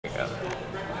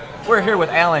We're here with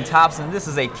Allen Thompson. This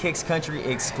is a Kicks Country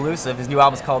exclusive. His new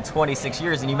album's called 26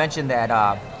 Years, and you mentioned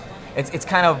that it's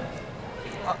kind of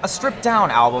a stripped down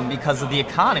album because of the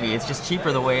economy. It's just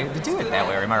cheaper the way to do it that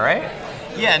way. Am I right?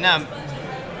 Yeah, no,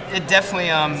 it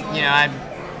definitely. I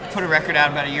put a record out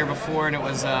about a year before, and it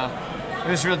was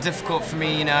real difficult for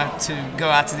me, to go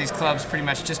out to these clubs pretty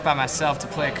much just by myself to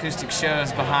play acoustic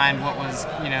shows behind what was,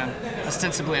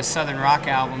 ostensibly a Southern rock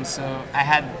album. So I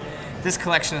had this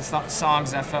collection of songs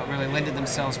that I felt really lended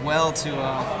themselves well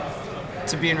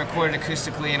to being recorded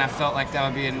acoustically, and I felt like that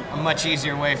would be a much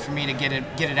easier way for me to get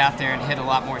it out there and hit a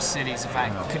lot more cities if I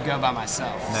could go by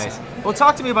myself. Nice. So. Well,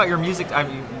 talk to me about your music,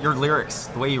 your lyrics,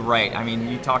 the way you write. I mean,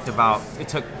 you talked about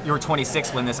you were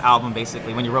 26 when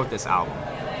you wrote this album.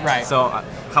 Right. So,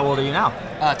 how old are you now?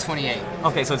 28.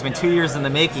 Okay, so it's been 2 years in the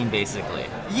making, basically.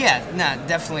 Yeah, no,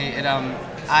 definitely.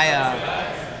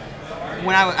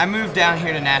 When I moved down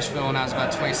here to Nashville when I was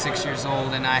about 26 years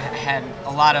old, and I had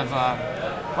a lot of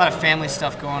family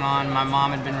stuff going on. My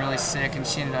mom had been really sick, and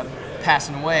she ended up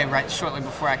passing away shortly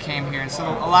before I came here. And so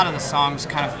a lot of the songs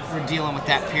kind of were dealing with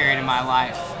that period in my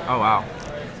life. Oh wow!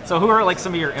 So who are like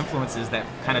some of your influences that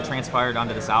kind of transpired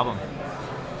onto this album?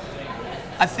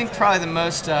 I think probably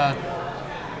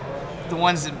the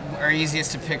ones that are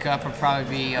easiest to pick up would probably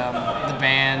be the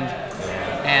band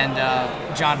and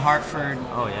John Hartford.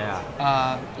 Oh yeah.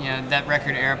 That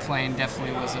record Airplane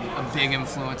definitely was a big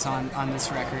influence on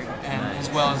this record, and as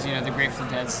well as the Grateful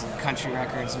Dead's country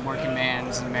records, and Working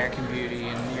Man's, and American Beauty,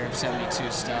 and Europe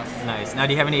 '72 stuff. Nice. Now,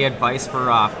 do you have any advice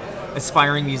for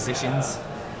aspiring musicians?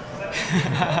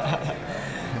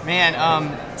 Man,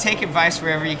 take advice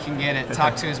wherever you can get it.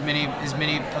 Talk to as many of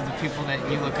the people that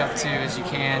you look up to as you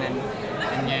can, and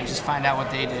just find out what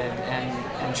they did,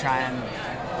 and try and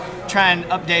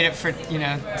update it for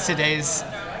today's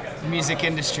music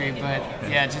industry. But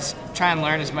yeah, just try and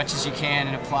learn as much as you can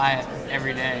and apply it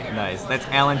every day. Nice. That's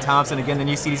Allen Thompson. Again, the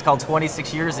new CD's called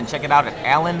 26 Years, and check it out at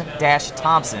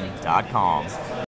allen-thompson.com.